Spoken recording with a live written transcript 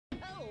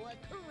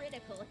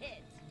critical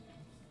hit.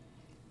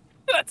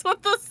 That's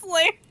what the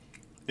slave.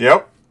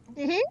 Yep.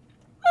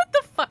 What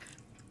the fuck?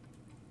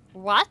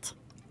 What?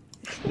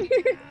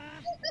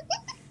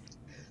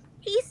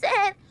 He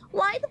said,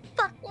 "Why the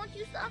fuck won't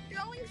you stop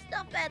throwing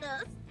stuff at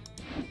us?"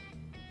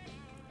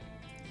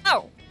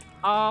 Oh,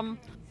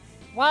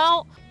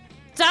 well,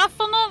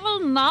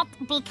 definitely not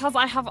because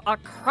I have a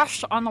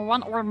crush on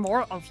one or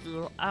more of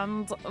you,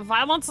 and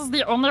violence is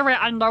the only way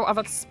I know of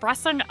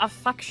expressing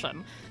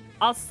affection,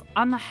 as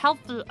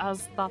unhealthy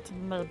as that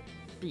may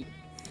be.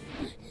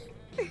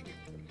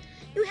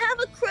 You have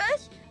a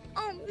crush?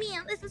 Oh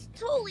man, this is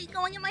totally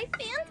going in my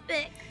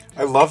fanfic.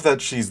 I love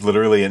that she's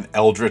literally an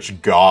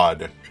eldritch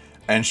god,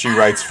 and she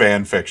writes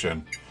fan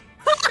fiction.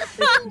 It's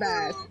the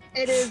best.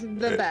 It is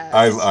the best.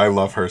 I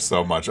love her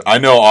so much. I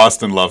know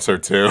Austin loves her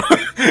too.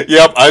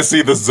 Yep, I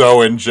see the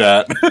Zoe in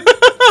chat.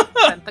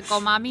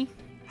 Tentacle mommy?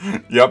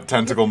 Yep,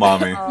 tentacle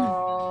mommy.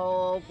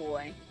 Oh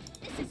boy.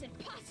 This is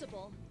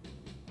impossible.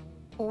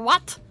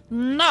 What?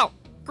 No!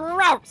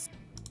 Gross!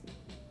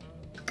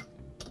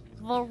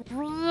 The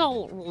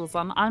real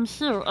reason I'm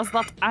here is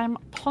that I'm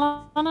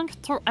planning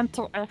to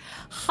enter a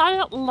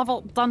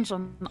high-level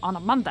dungeon on a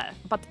Monday,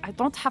 but I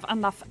don't have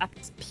enough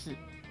XP.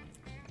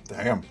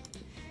 Damn.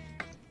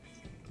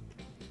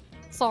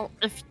 So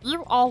if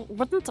you all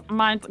wouldn't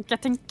mind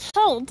getting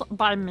killed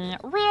by me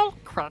real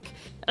quick,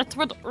 it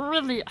would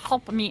really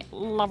help me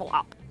level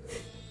up.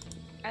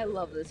 I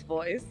love this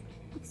voice.